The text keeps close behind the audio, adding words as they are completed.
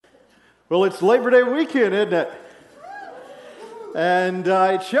Well, it's Labor Day weekend, isn't it? And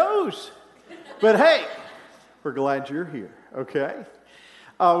it shows. But hey, we're glad you're here, okay?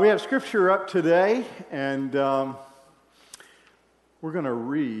 We have scripture up today, and we're going to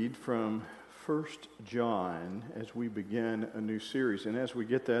read from 1 John as we begin a new series. And as we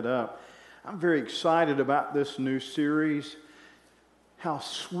get that up, I'm very excited about this new series. How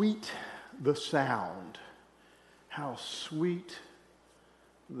sweet the sound. How sweet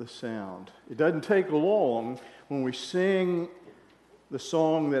the sound. It doesn't take long when we sing the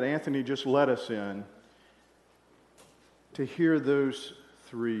song that Anthony just led us in to hear those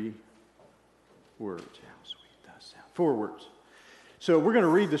three words. How sweet the sound. 4 words. So we're going to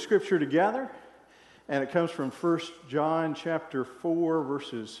read the scripture together, and it comes from 1 John chapter 4,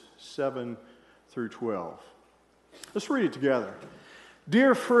 verses 7 through 12. Let's read it together.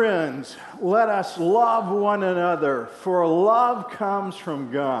 Dear friends, let us love one another, for love comes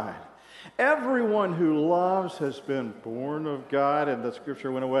from God. Everyone who loves has been born of God, and the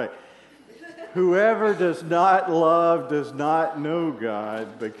scripture went away. Whoever does not love does not know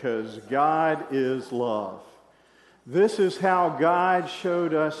God, because God is love. This is how God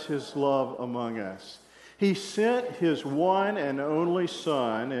showed us his love among us. He sent his one and only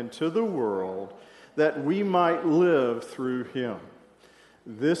Son into the world that we might live through him.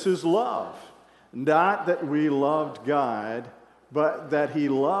 This is love, not that we loved God, but that he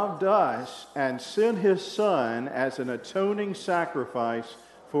loved us and sent his Son as an atoning sacrifice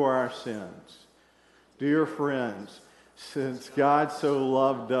for our sins. Dear friends, since God so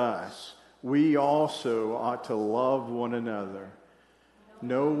loved us, we also ought to love one another.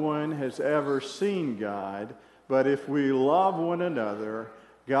 No one has ever seen God, but if we love one another,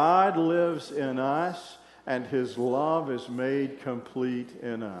 God lives in us, and his love is made complete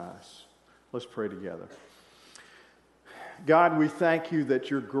in us. Let's pray together. God, we thank you that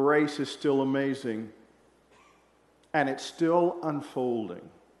your grace is still amazing, and it's still unfolding.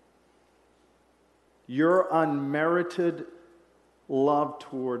 Your unmerited love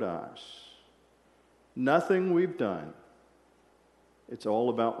toward us. Nothing we've done. It's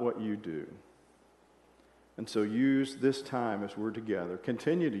all about what you do. And so use this time as we're together.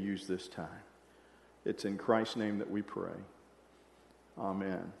 Continue to use this time. It's in Christ's name that we pray.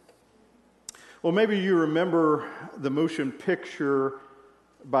 Amen. Well, maybe you remember the motion picture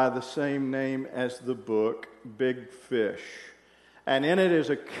by the same name as the book, Big Fish. And in it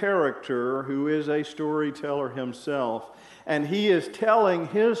is a character who is a storyteller himself. And he is telling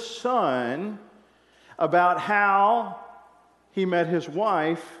his son about how he met his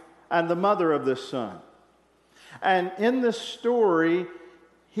wife and the mother of this son. And in this story,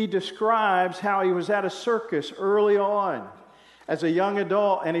 he describes how he was at a circus early on as a young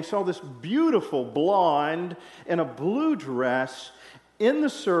adult, and he saw this beautiful blonde in a blue dress in the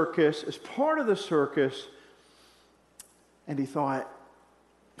circus, as part of the circus, and he thought,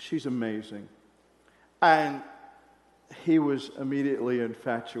 she's amazing. And he was immediately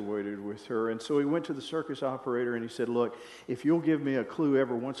infatuated with her, and so he went to the circus operator and he said, look, if you'll give me a clue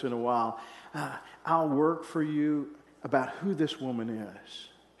every once in a while, I'll work for you about who this woman is.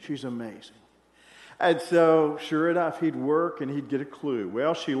 She's amazing. And so, sure enough, he'd work and he'd get a clue.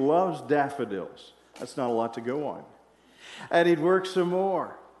 Well, she loves daffodils. That's not a lot to go on. And he'd work some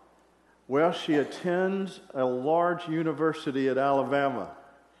more. Well, she attends a large university at Alabama.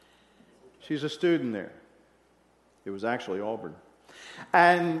 She's a student there. It was actually Auburn.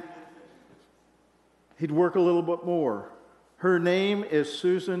 And he'd work a little bit more. Her name is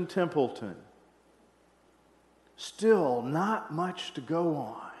Susan Templeton. Still not much to go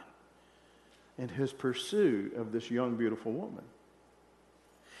on in his pursuit of this young, beautiful woman.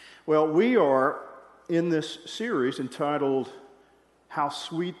 Well, we are in this series entitled, How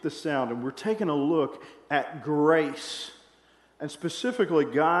Sweet the Sound, and we're taking a look at grace, and specifically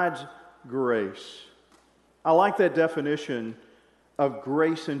God's grace. I like that definition of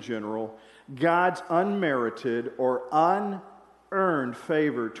grace in general, God's unmerited or unearned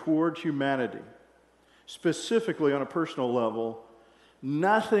favor towards humanity. Specifically on a personal level,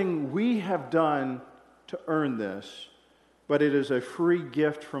 nothing we have done to earn this, but it is a free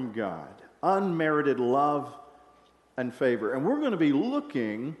gift from God. Unmerited love and favor. And we're going to be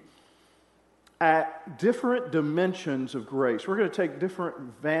looking at different dimensions of grace. We're going to take different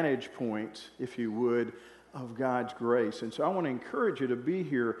vantage points, if you would, of God's grace. And so I want to encourage you to be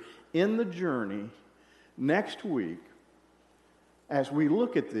here in the journey next week as we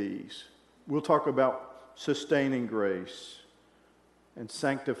look at these. We'll talk about sustaining grace and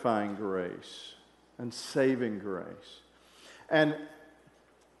sanctifying grace and saving grace. And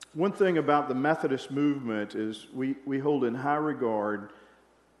one thing about the Methodist movement is we hold in high regard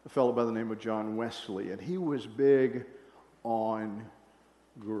a fellow by the name of John Wesley, and he was big on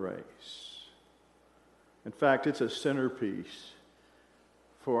grace. In fact, it's a centerpiece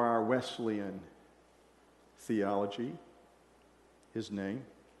for our Wesleyan theology, his name,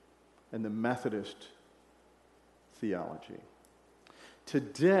 and the Methodist theology.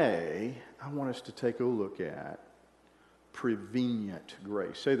 Today, I want us to take a look at prevenient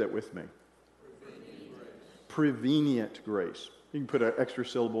grace. Say that with me. Prevenient grace. Prevenient grace. You can put an extra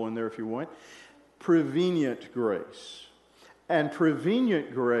syllable in there if you want. Prevenient grace. And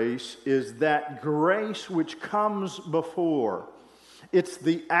prevenient grace is that grace which comes before. It's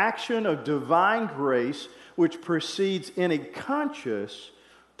the action of divine grace which precedes any conscious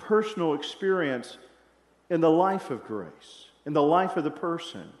personal experience in the life of grace, in the life of the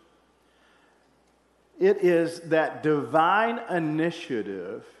person. It is that divine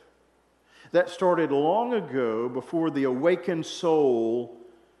initiative that started long ago before the awakened soul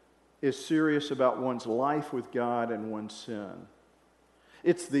is serious about one's life with God and one's sin.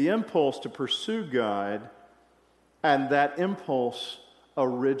 It's the impulse to pursue God, and that impulse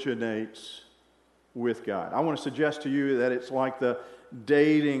originates with God. I want to suggest to you that it's like the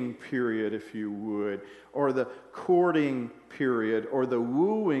dating period, if you would, or the courting period, or the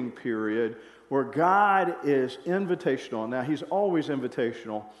wooing period, where God is invitational. Now, He's always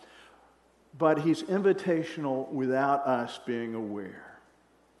invitational, but He's invitational without us being aware.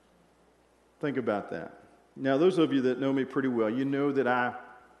 Think about that. Now, those of you that know me pretty well, you know that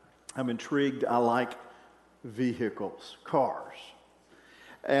I'm intrigued. I like vehicles, cars.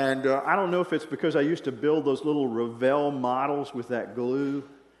 And I don't know if it's because I used to build those little Revell models with that glue.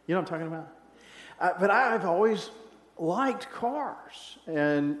 You know what I'm talking about? But I've always liked cars.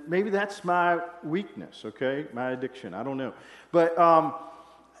 And maybe that's my weakness, okay? My addiction. I don't know. But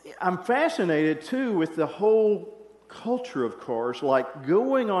I'm fascinated, too, with the whole culture of cars, like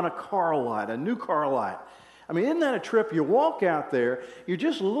going on a car lot, a new car lot. I mean, isn't that a trip? You walk out there, you're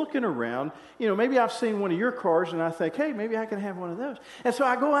just looking around. You know, maybe I've seen one of your cars and I think, hey, maybe I can have one of those. And so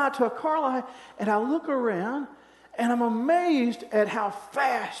I go out to a car lot and I look around and I'm amazed at how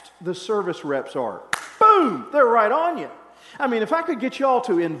fast the service reps are. Boom! They're right on you. I mean, if I could get y'all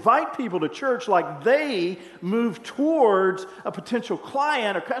to invite people to church like they move towards a potential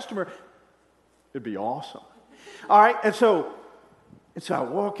client or customer, it'd be awesome. All right, and so I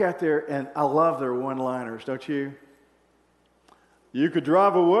walk out there, and I love their one-liners, don't you? You could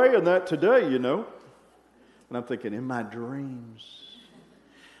drive away in that today, you know. And I'm thinking, in my dreams.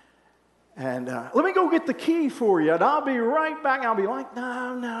 And let me go get the key for you, and I'll be right back. I'll be like, no,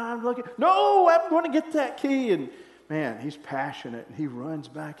 I'm looking. No, I'm going to get that key. And man, he's passionate, and he runs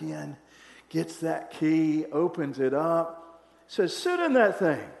back in, gets that key, opens it up, says, sit in that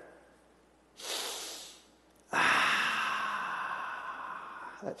thing.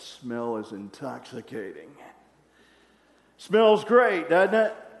 That smell is intoxicating. Smells great, doesn't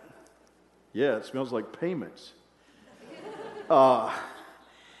it? Yeah, it smells like payments. And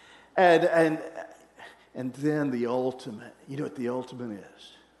then the ultimate. You know what the ultimate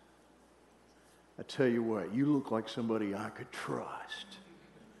is? I tell you what, you look like somebody I could trust.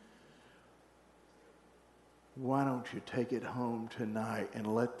 Why don't you take it home tonight and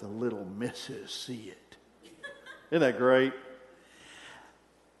let the little missus see it? Isn't that great?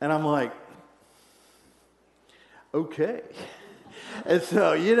 And I'm like, okay. And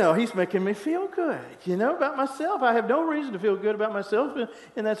so, you know, he's making me feel good, you know, about myself. I have no reason to feel good about myself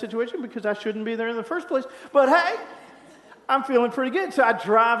in that situation because I shouldn't be there in the first place. But hey, I'm feeling pretty good. So I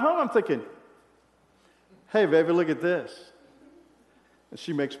drive home. I'm thinking, hey, baby, look at this. And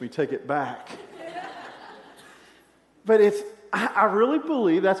she makes me take it back. But I really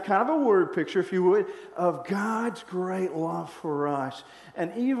believe that's kind of a word picture, if you would, of God's great love for us.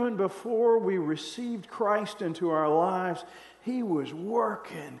 And even before we received Christ into our lives, He was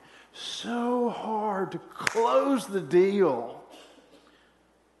working so hard to close the deal,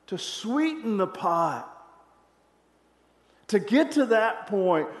 to sweeten the pot, to get to that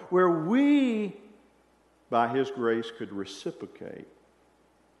point where we, by His grace, could reciprocate.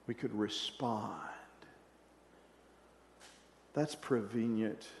 We could respond. That's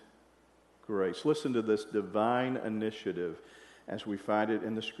prevenient grace. Listen to this divine initiative as we find it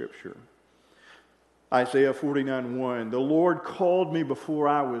in the Scripture. Isaiah 49:1, the Lord called me before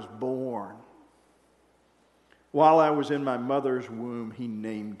I was born. While I was in my mother's womb, He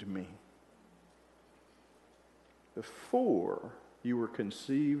named me. Before you were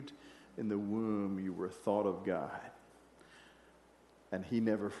conceived in the womb, you were thought of God. And He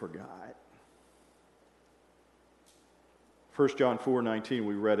never forgot. 1 John 4:19,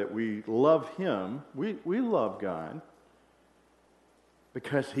 we read it. We love Him. We love God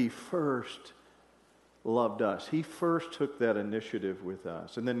because He first loved us. He first took that initiative with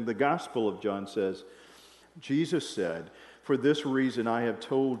us. And then the Gospel of John says, Jesus said, "For this reason I have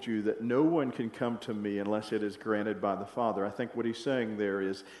told you that no one can come to me unless it is granted by the Father." I think what He's saying there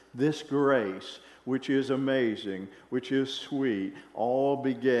is this grace, which is amazing, which is sweet, all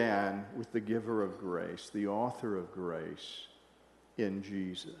began with the giver of grace, the author of grace, in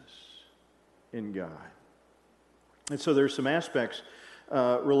Jesus, in God. And so there's some aspects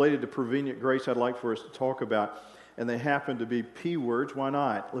related to prevenient grace I'd like for us to talk about. And they happen to be P words. Why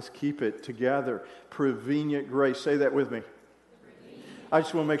not? Let's keep it together. Prevenient grace. Say that with me. I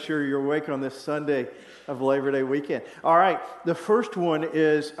just want to make sure you're awake on this Sunday of Labor Day weekend. All right. The first one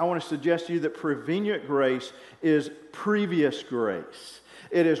is, I want to suggest to you that prevenient grace is previous grace.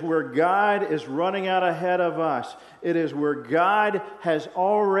 It is where God is running out ahead of us. It is where God has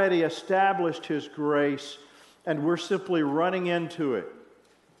already established His grace, and we're simply running into it.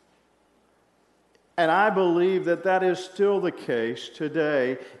 And I believe that that is still the case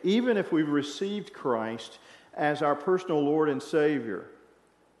today, even if we've received Christ as our personal Lord and Savior.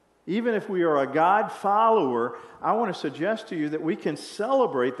 Even if we are a God follower, I want to suggest to you that we can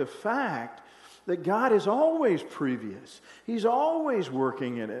celebrate the fact that God is always previous. He's always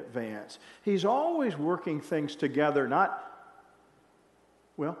working in advance. He's always working things together,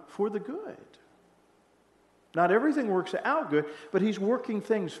 for the good. Not everything works out good, but He's working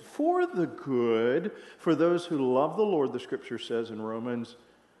things for the good for those who love the Lord, the Scripture says in Romans,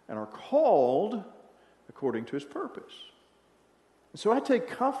 and are called according to His purpose. So I take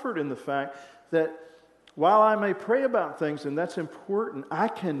comfort in the fact that while I may pray about things, and that's important, I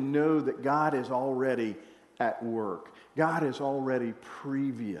can know that God is already at work. God is already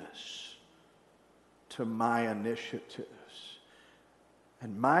previous to my initiatives.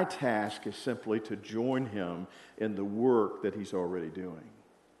 And my task is simply to join Him in the work that He's already doing.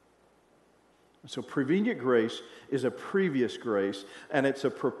 So prevenient grace is a previous grace, and it's a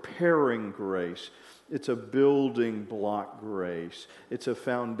preparing grace. It's a building block grace. It's a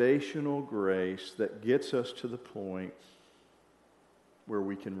foundational grace that gets us to the point where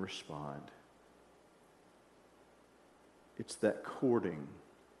we can respond. It's that courting.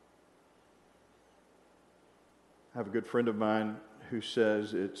 I have a good friend of mine who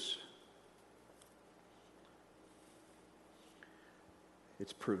says it's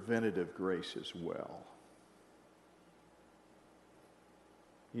preventative grace as well.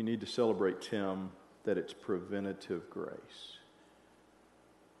 You need to celebrate, Tim, that it's preventative grace.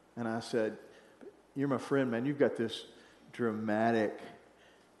 And I said, "You're my friend, man. You've got this dramatic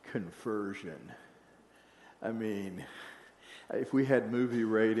conversion. I mean, if we had movie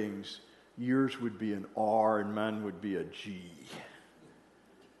ratings, yours would be an R and mine would be a G."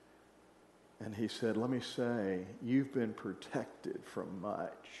 And he said, "Let me say, you've been protected from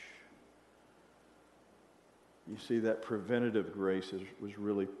much." You see, that preventative grace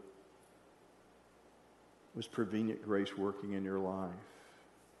was prevenient grace working in your life.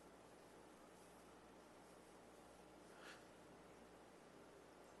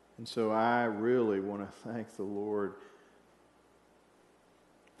 And so I really want to thank the Lord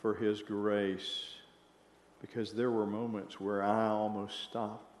for His grace, because there were moments where I almost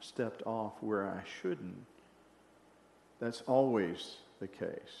stepped off where I shouldn't. That's always the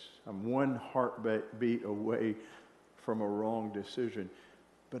case. I'm one heartbeat away from a wrong decision,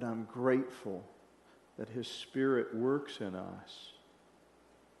 but I'm grateful that His Spirit works in us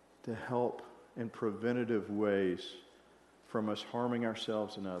to help in preventative ways from us harming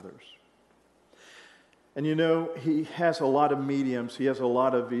ourselves and others. And you know, He has a lot of mediums. He has a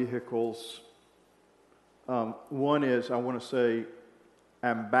lot of vehicles. One is, I want to say,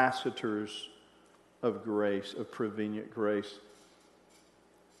 ambassadors of grace, of prevenient grace.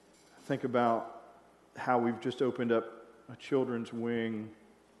 Think about how we've just opened up a children's wing,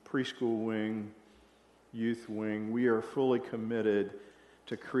 preschool wing, youth wing. We are fully committed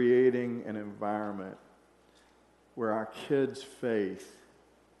to creating an environment where our kids' faith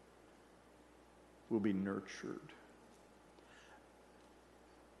will be nurtured.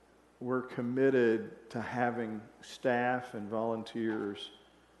 We're committed to having staff and volunteers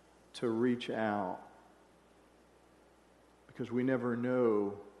to reach out, because we never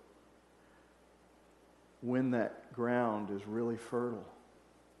know when that ground is really fertile.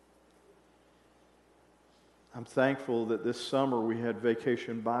 I'm thankful that this summer we had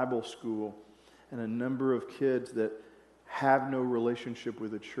Vacation Bible School, and a number of kids that have no relationship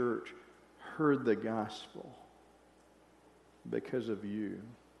with the church heard the gospel because of you.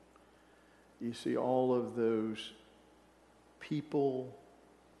 You see, all of those people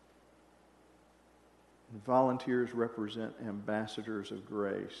And volunteers represent ambassadors of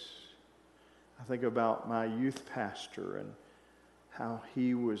grace. I think about my youth pastor and how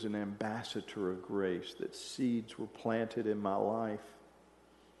he was an ambassador of grace, that seeds were planted in my life.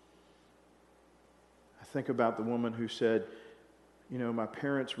 I think about the woman who said, you know, my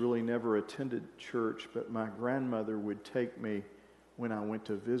parents really never attended church, but my grandmother would take me when I went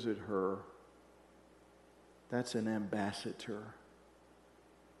to visit her. That's an ambassador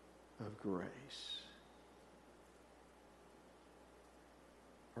of grace.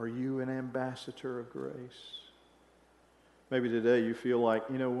 Are you an ambassador of grace? Maybe today you feel like,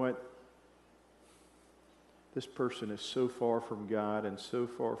 you know what? This person is so far from God and so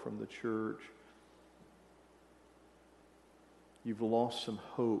far from the church. You've lost some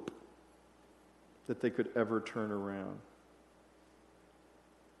hope that they could ever turn around.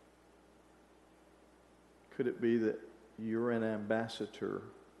 Could it be that you're an ambassador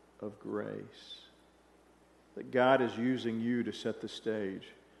of grace? That God is using you to set the stage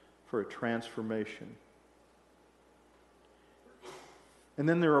for a transformation. And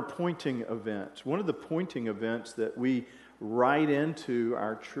then there are pointing events. One of the pointing events that we write into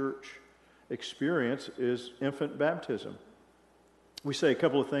our church experience is infant baptism. We say a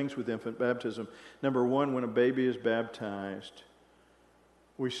couple of things with infant baptism. Number one, when a baby is baptized,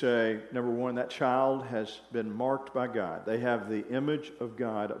 we say, number one, that child has been marked by God. They have the image of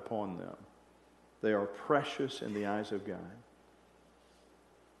God upon them. They are precious in the eyes of God.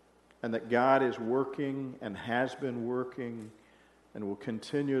 And that God is working and has been working and will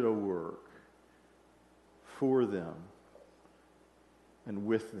continue to work for them and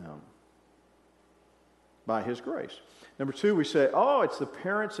with them by His grace. Number two, we say, it's the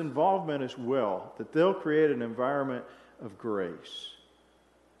parents' involvement as well, that they'll create an environment of grace,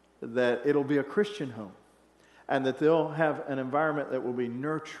 that it'll be a Christian home, and that they'll have an environment that will be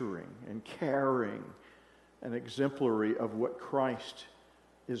nurturing and caring and exemplary of what Christ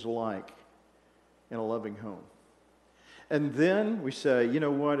is like in a loving home. And then we say, you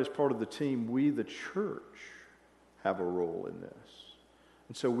know what, as part of the team, we, the church, have a role in this.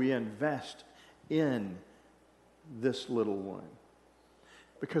 And so we invest in this little one,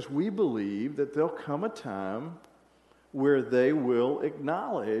 because we believe that there'll come a time where they will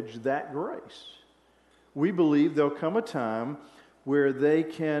acknowledge that grace. We believe there'll come a time where they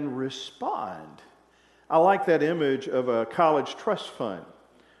can respond. I like that image of a college trust fund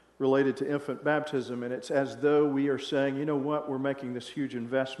related to infant baptism, and it's as though we are saying, you know what, we're making this huge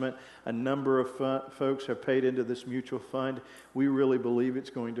investment. A number of folks have paid into this mutual fund. We really believe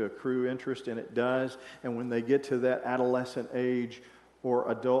it's going to accrue interest, and it does. And when they get to that adolescent age or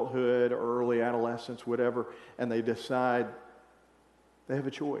adulthood or early adolescence, whatever, and they decide they have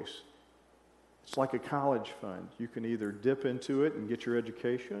a choice. It's like a college fund. You can either dip into it and get your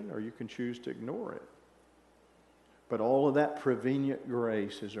education, or you can choose to ignore it. But all of that prevenient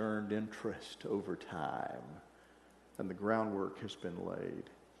grace has earned interest over time, and the groundwork has been laid.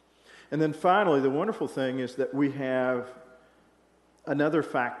 And then finally, the wonderful thing is that we have another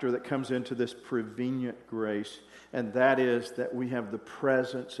factor that comes into this prevenient grace, and that is that we have the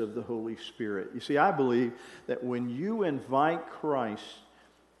presence of the Holy Spirit. You see, I believe that when you invite Christ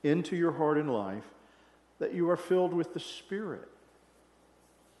into your heart and life, that you are filled with the Spirit.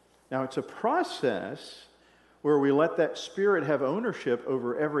 Now, it's a process where we let that Spirit have ownership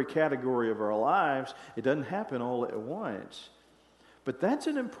over every category of our lives. It doesn't happen all at once. But that's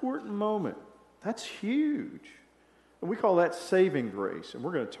an important moment. That's huge. And we call that saving grace. And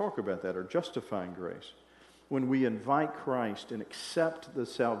we're going to talk about that, or justifying grace. When we invite Christ and accept the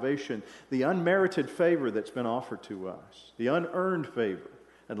salvation, the unmerited favor that's been offered to us, the unearned favor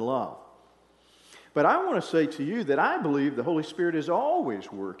and love. But I want to say to you that I believe the Holy Spirit is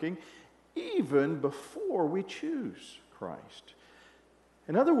always working, even before we choose Christ.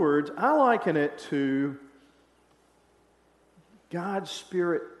 In other words, I liken it to God's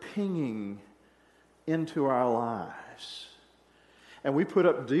Spirit pinging into our lives. And we put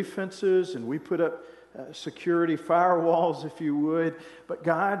up defenses and we put up security firewalls, if you would, but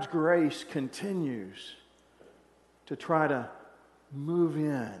God's grace continues to try to move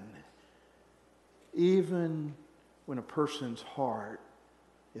in, even when a person's heart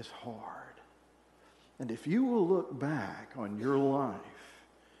is hard. And if you will look back on your life,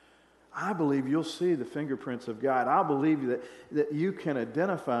 I believe you'll see the fingerprints of God. I believe that you can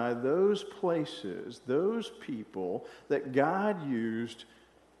identify those places, those people that God used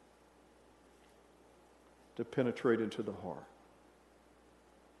to penetrate into the heart.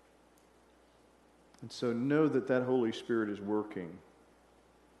 And so know that that Holy Spirit is working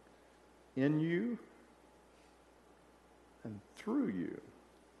in you and through you.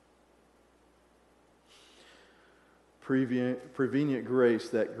 Prevenient grace,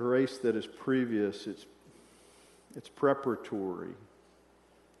 that grace that is previous, it's preparatory,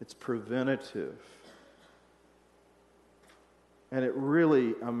 it's preventative. And it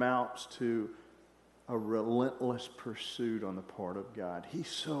really amounts to a relentless pursuit on the part of God. He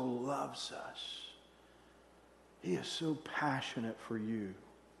so loves us. He is so passionate for you.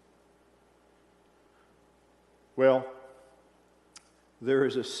 Well, there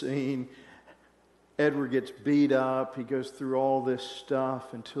is a scene. Edward gets beat up. He goes through all this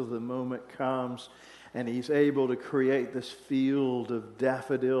stuff until the moment comes and he's able to create this field of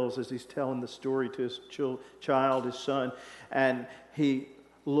daffodils as he's telling the story to his child, his son. And he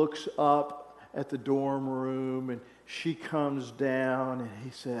looks up at the dorm room and she comes down and he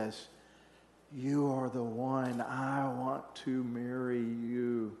says, "You are the one. I want to marry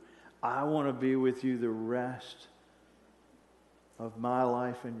you. I want to be with you the rest of my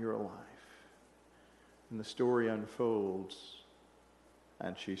life and your life." And the story unfolds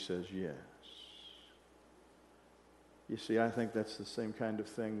and she says yes. You see, I think that's the same kind of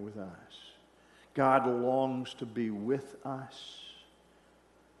thing with us. God longs to be with us,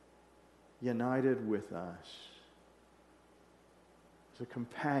 united with us, as a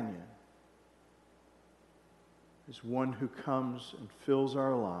companion, as one who comes and fills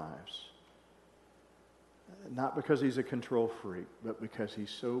our lives, not because he's a control freak, but because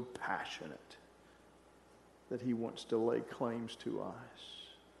he's so passionate that he wants to lay claims to us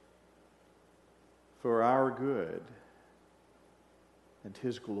for our good and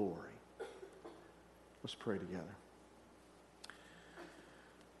his glory. Let's pray together.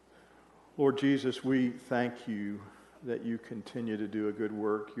 Lord Jesus, we thank you that you continue to do a good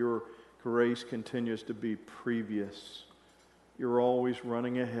work. Your grace continues to be previous. You're always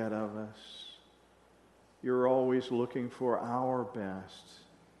running ahead of us. You're always looking for our best.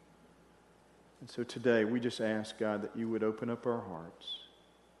 And so today we just ask, God, that you would open up our hearts.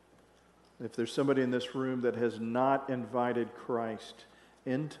 If there's somebody in this room that has not invited Christ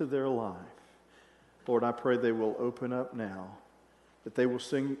into their life, Lord, I pray they will open up now, that they will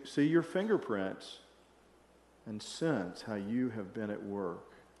see your fingerprints and sense how you have been at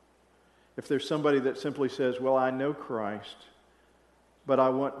work. If there's somebody that simply says, well, I know Christ, but I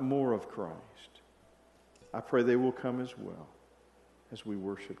want more of Christ, I pray they will come as well as we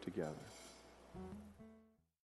worship together.